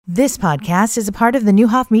This podcast is a part of the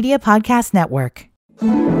Yoho Media Podcast Network.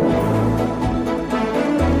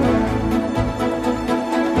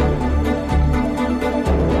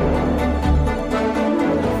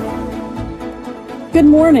 Good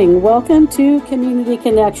morning. Welcome to Community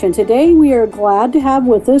Connection. Today we are glad to have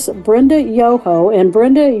with us Brenda Yoho. And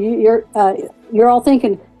Brenda, you're all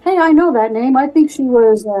thinking, hey, I know that name. I think she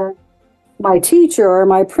was my teacher or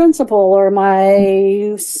my principal or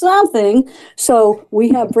my something. So we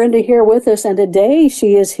have Brenda here with us, and today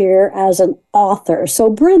she is here as an author. So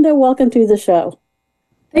Brenda, welcome to the show.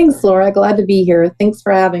 Thanks, Laura. Glad to be here. Thanks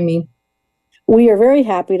for having me. We are very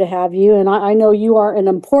happy to have you, and I know you are an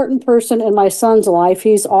important person in my son's life.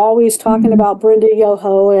 He's always talking about Brenda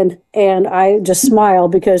Yoho, and I just smile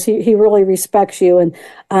because he really respects you, and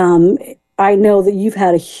I know that you've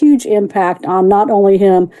had a huge impact on not only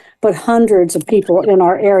him, but hundreds of people in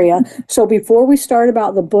our area. So before we start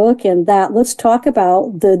about the book and that, let's talk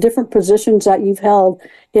about the different positions that you've held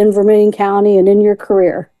in Vermilion County and in your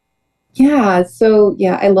career. Yeah,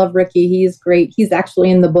 I love Ricky. He's great. He's actually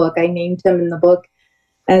in the book. I named him in the book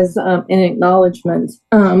as an acknowledgement.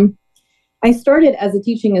 I started as a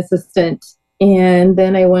teaching assistant, and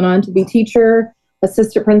then I went on to be teacher,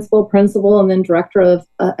 assistant principal, and then director of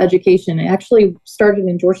education. I actually started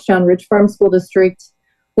in Georgetown Ridge Farm School District,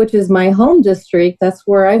 which is my home district. That's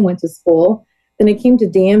where I went to school. Then I came to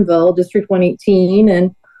Danville, District 118,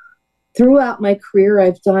 and throughout my career,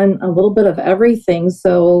 I've done a little bit of everything.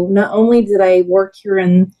 So not only did I work here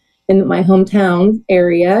in my hometown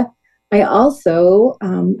area, I also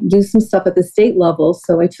do some stuff at the state level.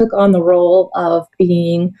 So I took on the role of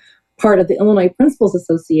being part of the Illinois Principals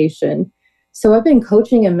Association. So I've been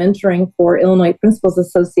coaching and mentoring for Illinois Principals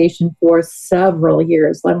Association for several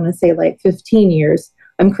years. I want to say like 15 years.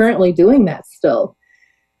 I'm currently doing that still.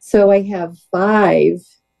 So I have 5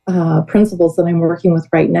 principals that I'm working with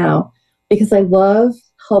right now because I love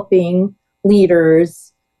helping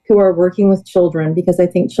leaders who are working with children, because I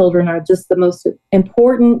think children are just the most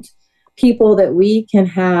important people that we can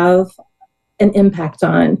have an impact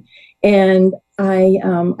on. And I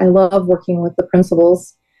love working with the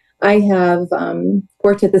principals. I have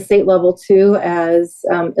worked at the state level too as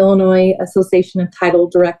Illinois Association of Title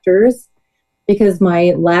Directors, because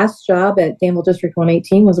my last job at Danville District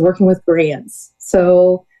 118 was working with grants.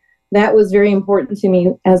 So that was very important to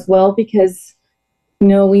me as well, because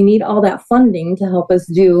we need all that funding to help us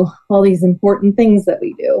do all these important things that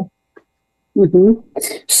we do. Mm-hmm.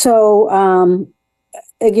 So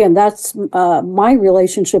again, that's my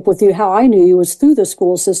relationship with you. How I knew you was through the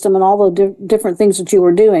school system and all the different things that you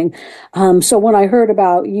were doing. So when I heard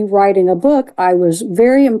about you writing a book, I was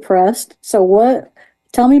very impressed. So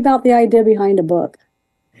tell me about the idea behind a book.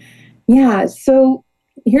 Yeah, so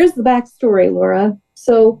here's the backstory, Laura.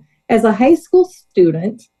 So as a high school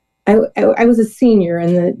student, I was a senior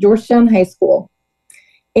in the Georgetown High School,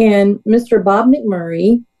 and Mr. Bob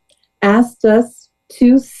McMurray asked us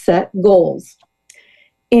to set goals.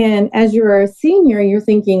 And as you're a senior, you're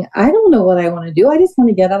thinking, I don't know what I want to do. I just want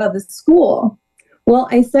to get out of this school. Well,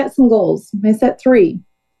 I set some goals. I set 3.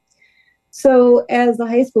 So as a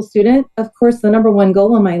high school student, of course, the number 1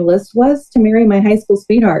 goal on my list was to marry my high school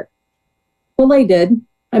sweetheart. Well, I did.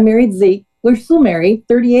 I married Zeke. We're still married,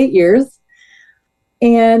 38 years.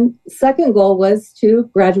 And second goal was to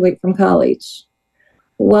graduate from college.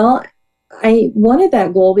 Well, I wanted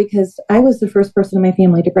that goal because I was the first person in my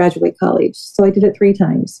family to graduate college. So I did it 3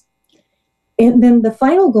 times. And then the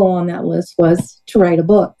final goal on that list was to write a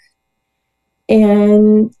book.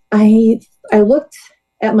 And I looked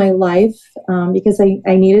at my life because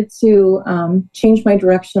I needed to change my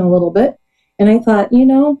direction a little bit. And I thought,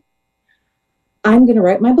 I'm going to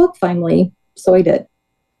write my book finally. So I did.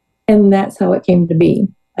 And that's how it came to be.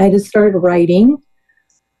 I just started writing.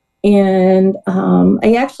 And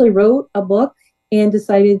I actually wrote a book and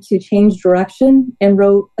decided to change direction and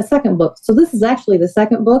wrote a second book. So this is actually the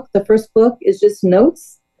second book. The first book is just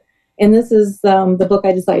notes. And this is the book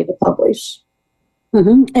I decided to publish.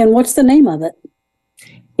 Mm-hmm. And what's the name of it?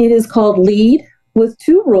 It is called Lead with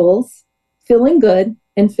 2 Rules, Feeling Good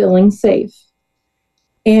and Feeling Safe.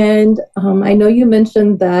 And I know you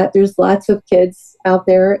mentioned that there's lots of kids out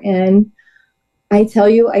there, and I tell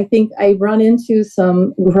you, I think I run into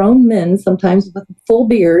some grown men sometimes with full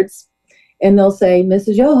beards, and they'll say,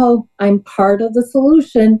 Mrs. Yoho, I'm part of the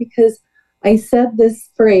solution, because I said this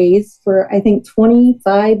phrase for, I think,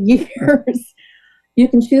 25 years. You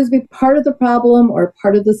can choose to be part of the problem or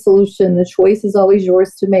part of the solution. The choice is always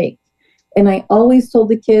yours to make. And I always told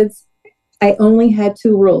the kids I only had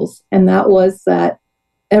 2 rules, and that was that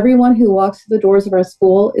everyone who walks through the doors of our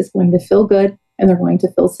school is going to feel good and they're going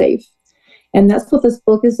to feel safe. And that's what this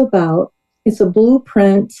book is about. It's a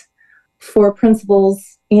blueprint for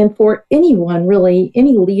principals and for anyone, really,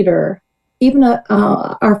 any leader. Even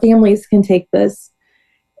our families can take this.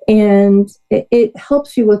 And it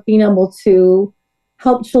helps you with being able to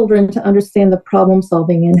help children to understand the problem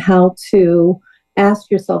solving and how to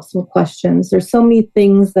ask yourself some questions. There's so many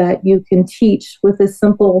things that you can teach with this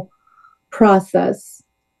simple process.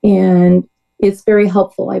 And it's very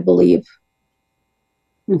helpful, I believe.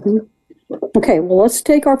 Mm-hmm. Okay, well, let's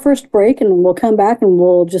take our first break and we'll come back and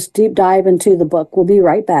we'll just deep dive into the book. We'll be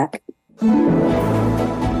right back.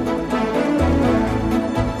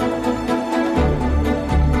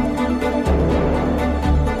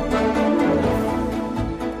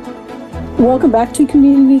 Welcome back to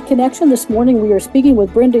Community Connection. This morning we are speaking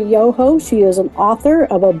with Brenda Yoho. She is an author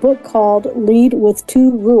of a book called Lead with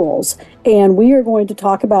Two Rules, and we are going to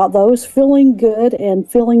talk about those, feeling good and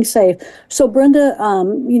feeling safe. So Brenda,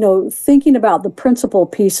 thinking about the principal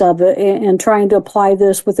piece of it and trying to apply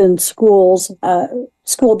this within schools,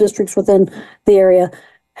 school districts within the area,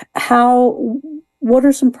 what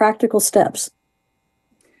are some practical steps?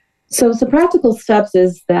 So some practical steps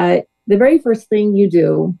is that the very first thing you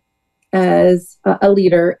do as a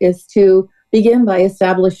leader is to begin by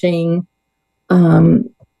establishing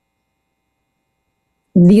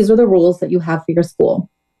these are the rules that you have for your school.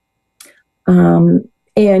 And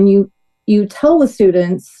you tell the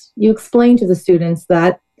students, you explain to the students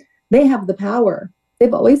that they have the power.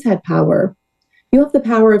 They've always had power. You have the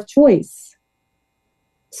power of choice.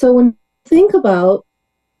 So when you think about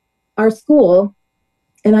our school,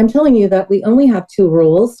 and I'm telling you that we only have two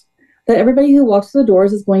rules, that everybody who walks through the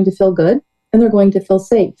doors is going to feel good and they're going to feel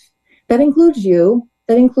safe. That includes you.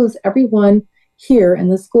 That includes everyone here in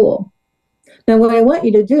the school. Now, what I want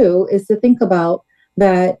you to do is to think about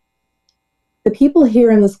that the people here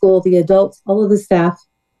in the school, the adults, all of the staff,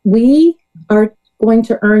 we are going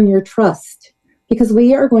to earn your trust because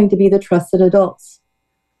we are going to be the trusted adults.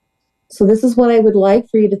 So this is what I would like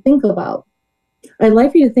for you to think about. I'd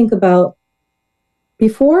like for you to think about,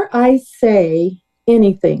 before I say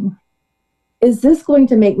anything, is this going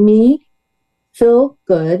to make me feel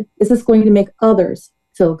good? Is this going to make others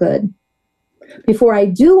feel good? Before I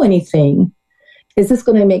do anything, is this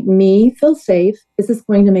going to make me feel safe? Is this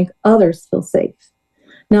going to make others feel safe?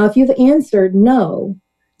 Now, if you've answered no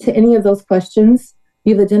to any of those questions,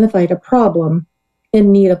 you've identified a problem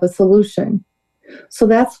in need of a solution. So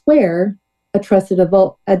that's where a trusted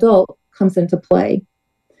adult comes into play.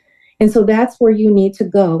 And so that's where you need to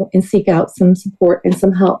go and seek out some support and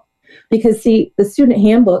some help. Because, see, the student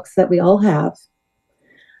handbooks that we all have,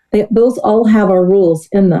 those all have our rules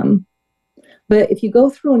in them. But if you go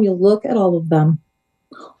through and you look at all of them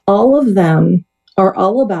are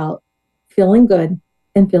all about feeling good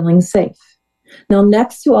and feeling safe. Now,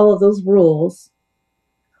 next to all of those rules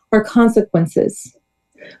are consequences.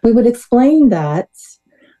 We would explain that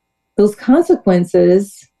those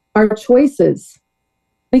consequences are choices.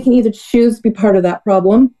 We can either choose to be part of that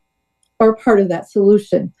problem or part of that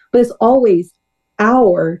solution, but it's always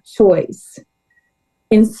our choice.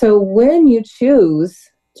 And so when you choose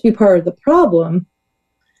to be part of the problem,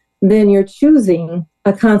 then you're choosing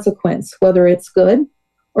a consequence, whether it's good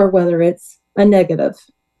or whether it's a negative.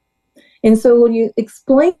 And so when you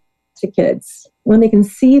explain to kids, when they can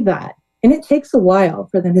see that, and it takes a while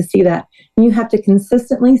for them to see that, and you have to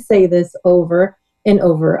consistently say this over and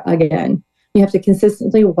over again. You have to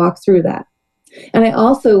consistently walk through that. And I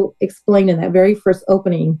also explained in that very first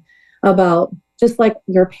opening about just like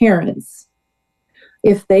your parents,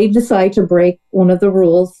 if they decide to break one of the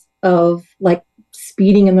rules of like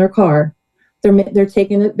speeding in their car, they're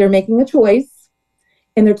making a choice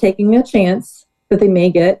and they're taking a chance that they may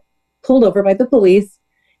get pulled over by the police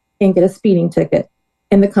and get a speeding ticket.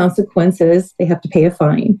 And the consequence is they have to pay a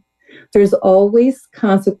fine. There's always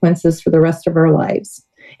consequences for the rest of our lives.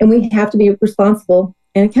 And we have to be responsible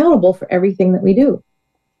and accountable for everything that we do.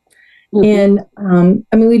 Mm-hmm.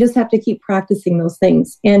 And we just have to keep practicing those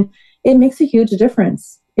things. And it makes a huge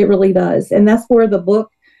difference. It really does. And that's where the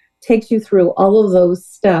book takes you through all of those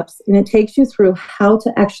steps. And it takes you through how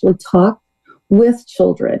to actually talk with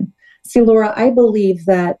children. See, Laura, I believe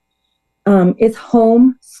that it's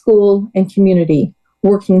home, school, and community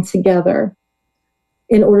working together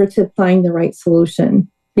in order to find the right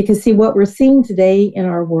solution. Because, see, what we're seeing today in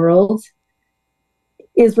our world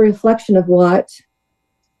is a reflection of what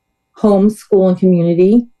home, school, and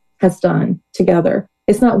community has done together.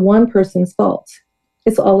 It's not one person's fault.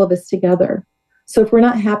 It's all of us together. So if we're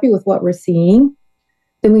not happy with what we're seeing,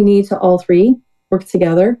 then we need to all three work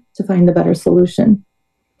together to find the better solution.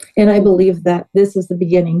 And I believe that this is the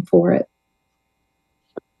beginning for it.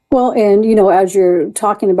 Well, and as you're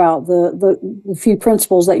talking about the few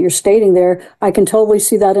principles that you're stating there, I can totally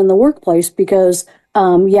see that in the workplace because,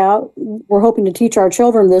 yeah, we're hoping to teach our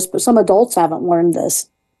children this, but some adults haven't learned this.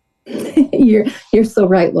 You're so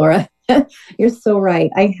right, Laura. You're so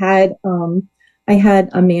right. I had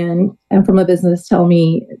a man from a business tell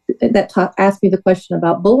me that asked me the question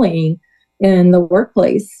about bullying in the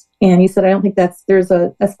workplace, and he said, "I don't think there's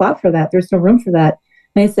a spot for that. There's no room for that."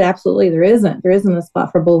 And I said, "Absolutely, there isn't. There isn't a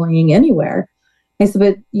spot for bullying anywhere." I said,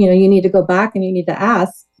 "But you need to go back and you need to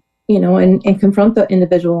ask, and confront the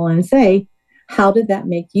individual and say, how did that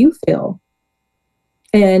make you feel?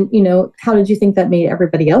 And how did you think that made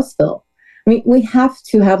everybody else feel?" I mean, we have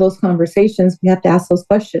to have those conversations. We have to ask those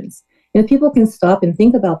questions. And if people can stop and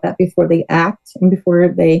think about that before they act and before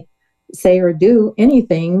they say or do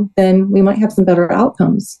anything, then we might have some better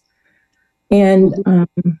outcomes. And,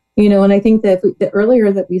 and I think that the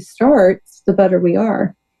earlier that we start, the better we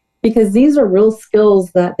are, because these are real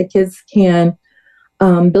skills that the kids can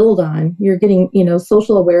build on. You're getting,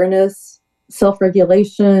 social awareness,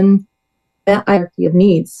 self-regulation, that hierarchy of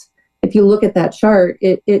needs. If you look at that chart,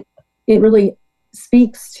 it really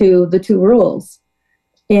speaks to the two rules.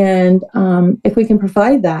 And if we can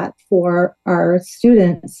provide that for our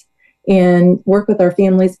students and work with our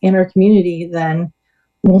families and our community, then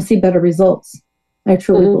we'll see better results. I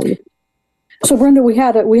truly believe. So, Brenda, we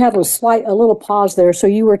had a little pause there. So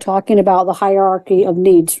you were talking about the hierarchy of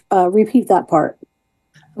needs. Repeat that part.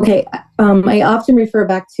 Okay. I often refer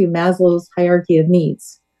back to Maslow's hierarchy of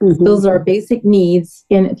needs. Mm-hmm. Those are basic needs.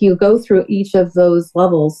 And if you go through each of those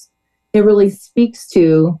levels, it really speaks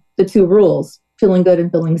to the two rules, feeling good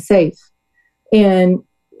and feeling safe. And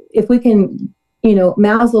if we can,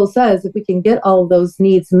 Maslow says, if we can get all of those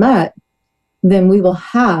needs met, then we will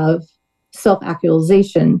have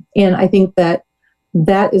self-actualization. And I think that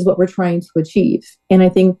is what we're trying to achieve. And I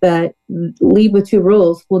think that Lead with Two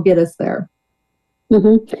Rules will get us there.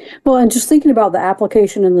 Mm-hmm. Well, and just thinking about the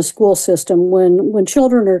application in the school system, when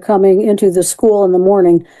children are coming into the school in the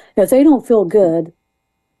morning, if they don't feel good,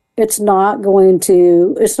 the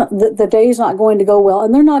day's not going to go well,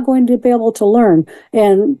 and they're not going to be able to learn.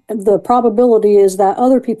 And the probability is that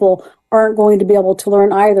other people aren't going to be able to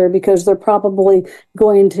learn either, because they're probably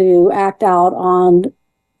going to act out on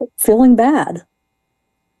feeling bad.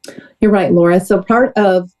 You're right, Laura. So part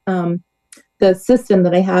of the system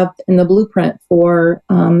that I have in the blueprint for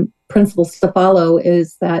principles to follow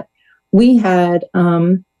is that we had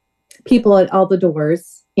people at all the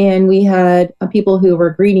doors, and we had people who were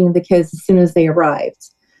greeting the kids as soon as they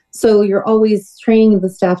arrived. So you're always training the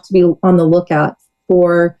staff to be on the lookout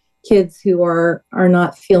for kids who are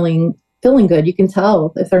not feeling good. You can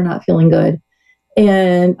tell if they're not feeling good.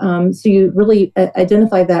 And so you really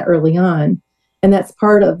identify that early on. And that's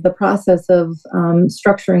part of the process of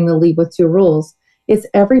structuring the Lead with Two Rules. It's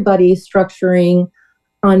everybody structuring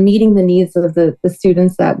on meeting the needs of the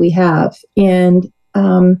students that we have. And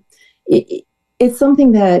it's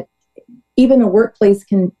something that even a workplace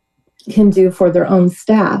can do for their own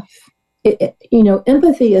staff.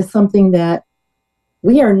 Empathy is something that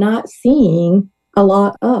we are not seeing a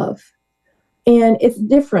lot of. And it's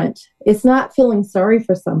different. It's not feeling sorry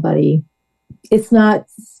for somebody. It's not,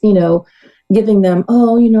 giving them,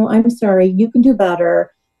 I'm sorry, you can do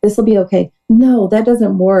better. This will be okay. No, that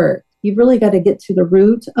doesn't work. You've really got to get to the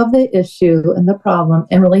root of the issue and the problem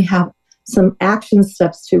and really have some action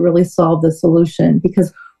steps to really solve the solution,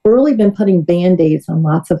 because we've really been putting Band-Aids on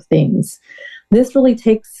lots of things. This really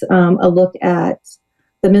takes a look at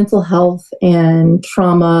the mental health and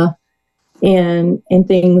trauma and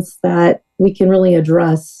things that we can really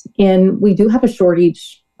address. And we do have a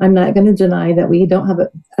shortage. I'm not going to deny that we don't have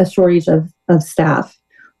a shortage of staff.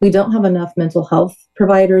 We don't have enough mental health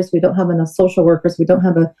providers. We don't have enough social workers. We don't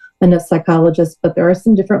have enough psychologists, but there are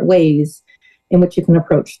some different ways in which you can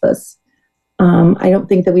approach this. I don't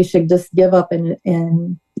think that we should just give up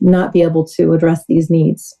and not be able to address these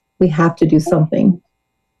needs. We have to do something.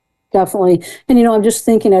 Definitely. And, I'm just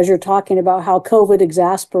thinking as you're talking about how COVID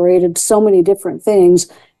exacerbated so many different things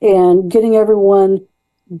and getting everyone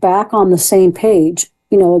back on the same page.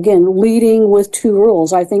 Again, leading with two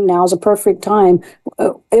rules. I think now is a perfect time.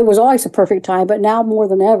 It was always a perfect time, but now more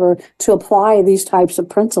than ever to apply these types of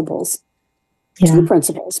principles. Yeah. To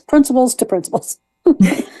principles to principles.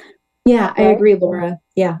 Yeah, right? I agree, Laura.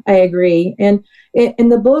 Yeah, I agree. And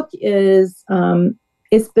the book is,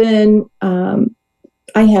 it's been,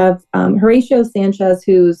 I have Horatio Sanchez,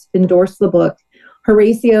 who's endorsed the book.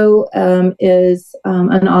 Horatio is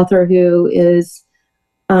an author who is,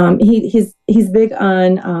 he's big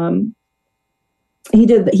on,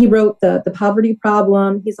 he wrote the Poverty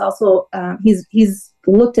Problem. He's also, he's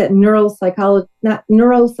looked at neuropsychology, not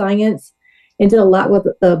neuroscience, and did a lot with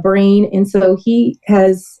the brain. And so he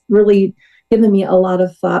has really given me a lot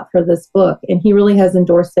of thought for this book, and he really has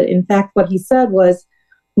endorsed it. In fact, what he said was,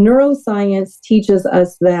 neuroscience teaches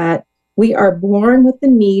us that we are born with the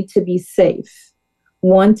need to be safe,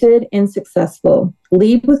 wanted, and successful.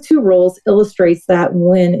 Lead with Two Rules illustrates that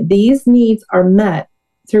when these needs are met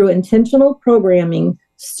through intentional programming,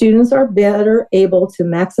 students are better able to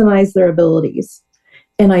maximize their abilities.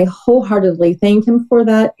 And I wholeheartedly thank him for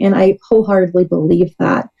that, and I wholeheartedly believe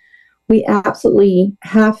that. We absolutely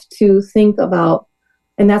have to think about,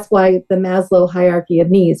 and that's why the Maslow hierarchy of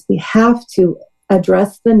needs, we have to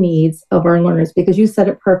address the needs of our learners, because you said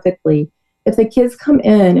it perfectly. If the kids come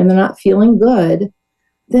in and they're not feeling good,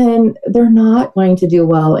 then they're not going to do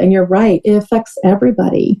well. And you're right, it affects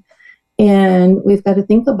everybody. And we've got to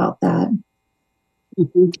think about that.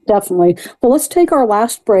 Mm-hmm, definitely. Well, let's take our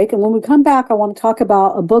last break. And when we come back, I want to talk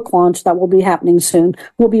about a book launch that will be happening soon.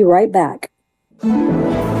 We'll be right back.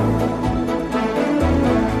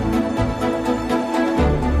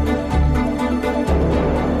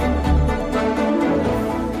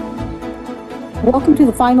 Welcome to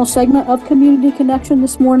the final segment of Community Connection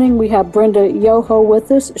this morning. We have Brenda Yoho with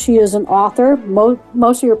us. She is an author.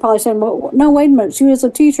 Most of you are probably saying, well, no, wait a minute. She was a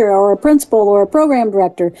teacher or a principal or a program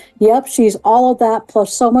director. Yep, she's all of that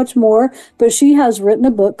plus so much more. But she has written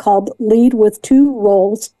a book called Lead with Two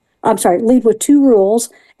Rules.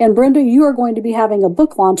 And Brenda, you are going to be having a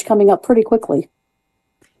book launch coming up pretty quickly.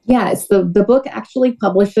 Yes, the book actually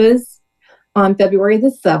publishes on February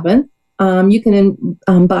the 7th. You can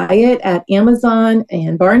buy it at Amazon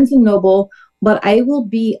and Barnes & Noble, but I will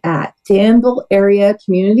be at Danville Area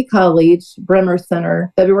Community College, Bremer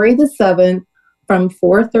Center, February the 7th from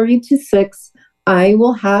 4:30 to 6. I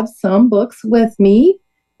will have some books with me,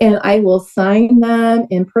 and I will sign them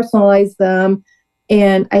and personalize them,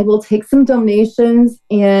 and I will take some donations.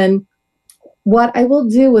 And what I will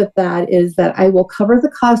do with that is that I will cover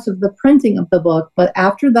the cost of the printing of the book, but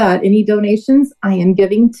after that, any donations I am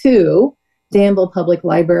giving to Danville Public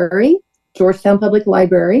Library, Georgetown Public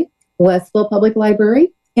Library, Westville Public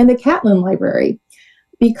Library, and the Catlin Library,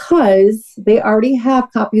 because they already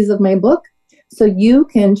have copies of my book, so you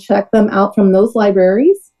can check them out from those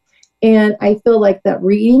libraries. And I feel like that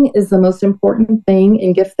reading is the most important thing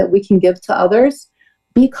and gift that we can give to others,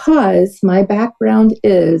 because my background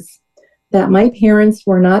is that my parents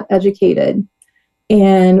were not educated,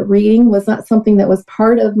 and reading was not something that was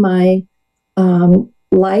part of my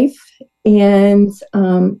life. And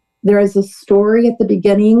there is a story at the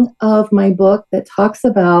beginning of my book that talks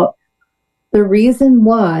about the reason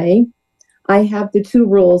why I have the two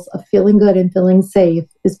rules of feeling good and feeling safe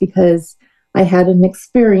is because I had an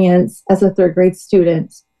experience as a third grade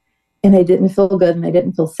student, and I didn't feel good and I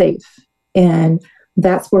didn't feel safe. And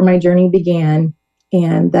that's where my journey began.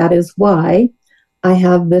 And that is why I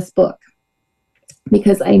have this book,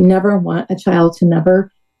 because I never want a child to never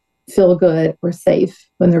feel good or safe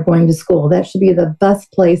when they're going to school. That should be the best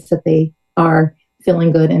place that they are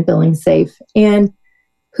feeling good and feeling safe. And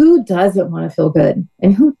who doesn't want to feel good?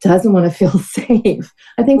 And who doesn't want to feel safe?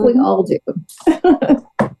 I think we all do.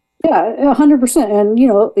 Yeah, 100%. And,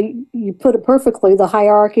 you put it perfectly, the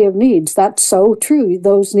hierarchy of needs. That's so true.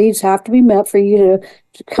 Those needs have to be met for you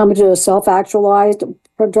to come into a self-actualized,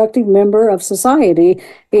 productive member of society.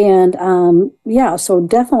 And, so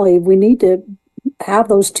definitely we need to have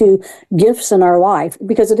those two gifts in our life,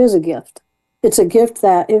 because it is a gift. It's a gift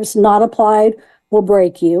that, if not applied, will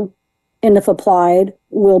break you. And if applied,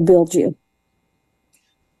 will build you.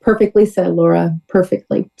 Perfectly said, Laura.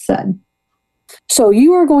 Perfectly said. So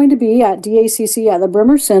you are going to be at DACC at the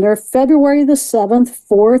Bremer Center, February the 7th,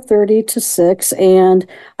 4:30 to 6. And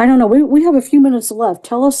I don't know, we have a few minutes left.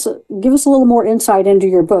 Give us a little more insight into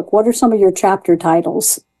your book. What are some of your chapter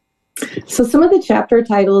titles? So some of the chapter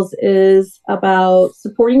titles is about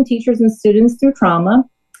supporting teachers and students through trauma,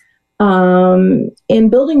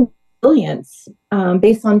 and building resilience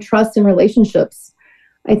based on trust and relationships.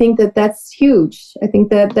 I think that that's huge. I think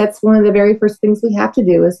that that's one of the very first things we have to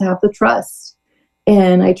do is have the trust.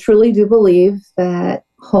 And I truly do believe that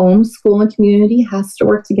home, school, and community has to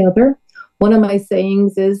work together. One of my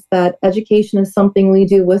sayings is that education is something we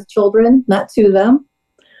do with children, not to them.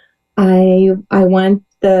 I want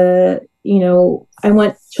I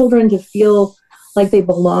want children to feel like they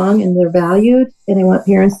belong and they're valued, and I want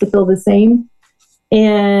parents to feel the same.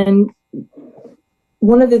 And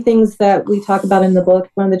one of the things that we talk about in the book,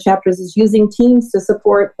 one of the chapters, is using teams to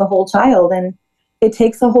support the whole child. And it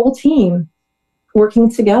takes a whole team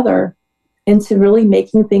working together into really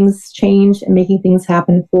making things change and making things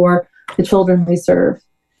happen for the children we serve.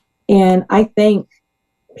 And I thank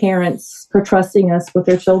parents for trusting us with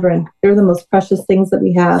their children. They're the most precious things that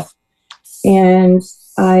we have. And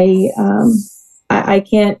I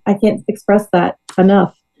can't express that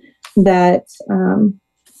enough, that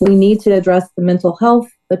we need to address the mental health,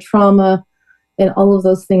 the trauma, and all of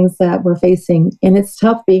those things that we're facing. And it's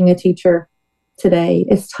tough being a teacher today.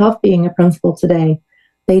 It's tough being a principal today.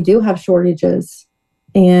 They do have shortages,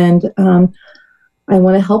 and I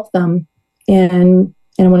want to help them, and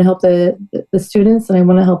I want to help the students, and I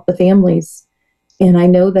want to help the families. And I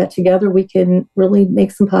know that together we can really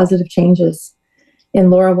make some positive changes. And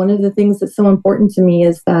Laura, one of the things that's so important to me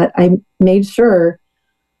is that I made sure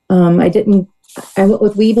I went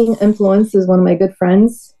with Weaving Influence as one of my good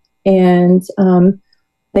friends, and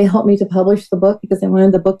they helped me to publish the book because I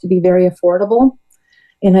wanted the book to be very affordable.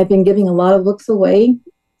 And I've been giving a lot of books away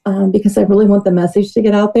because I really want the message to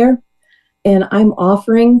get out there. And I'm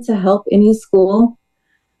offering to help any school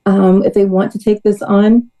if they want to take this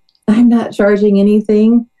on. I'm not charging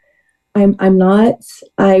anything. I'm not.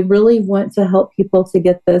 I really want to help people to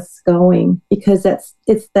get this going because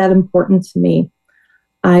it's that important to me.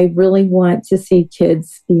 I really want to see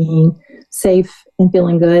kids being safe and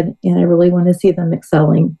feeling good, and I really want to see them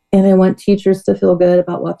excelling. And I want teachers to feel good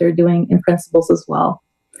about what they're doing, and principals as well.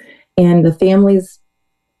 And the families,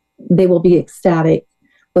 they will be ecstatic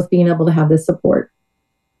with being able to have this support.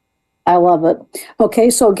 I love it.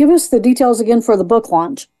 Okay, so give us the details again for the book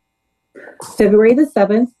launch. February the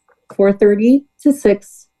 7th, 4:30 to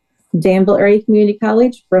 6, Danville Area Community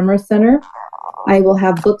College, Bremer Center. I will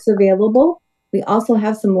have books available. We also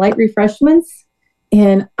have some light refreshments.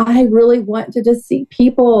 And I really want to just see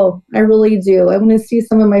people. I really do. I want to see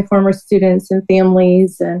some of my former students and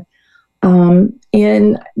families. And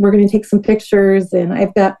we're going to take some pictures. And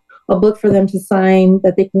I've got a book for them to sign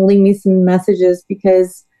that they can leave me some messages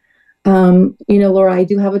because, Laura, I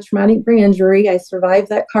do have a traumatic brain injury. I survived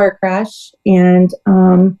that car crash. And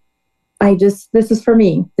this is for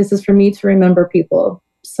me. This is for me to remember people.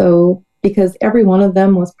 So, because every one of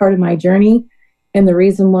them was part of my journey and the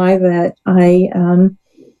reason why that I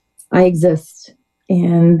exist.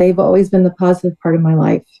 And they've always been the positive part of my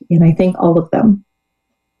life. And I thank all of them.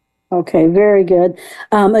 Okay, very good.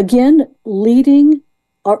 Again, lead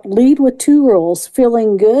with 2 rules,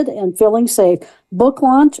 feeling good and feeling safe. Book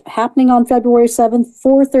launch happening on February 7th,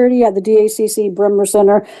 4:30 at the DACC Bremer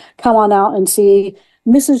Center. Come on out and see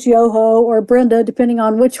Mrs. Yoho or Brenda, depending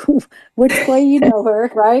on which way you know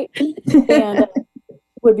her, right? And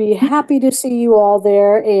would be happy to see you all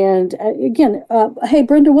there. And again, hey,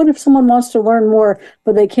 Brenda, what if someone wants to learn more,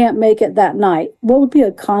 but they can't make it that night? What would be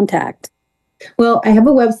a contact? Well, I have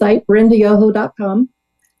a website, brendayoho.com,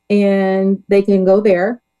 and they can go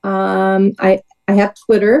there. I have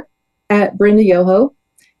Twitter at Brenda Yoho.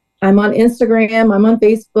 I'm on Instagram. I'm on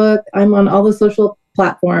Facebook. I'm on all the social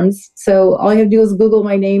platforms. So all you have to do is Google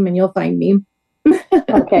my name and you'll find me.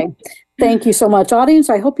 Okay. Thank you so much,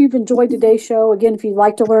 audience. I hope you've enjoyed today's show. Again, if you'd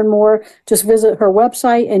like to learn more, just visit her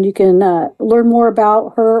website and you can learn more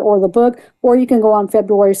about her or the book, or you can go on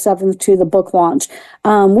February 7th to the book launch.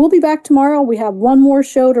 We'll be back tomorrow. We have one more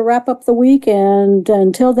show to wrap up the week. And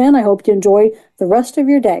until then, I hope you enjoy the rest of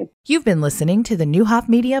your day. You've been listening to the Newhoff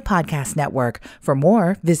Media Podcast Network. For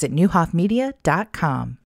more, visit newhoffmedia.com.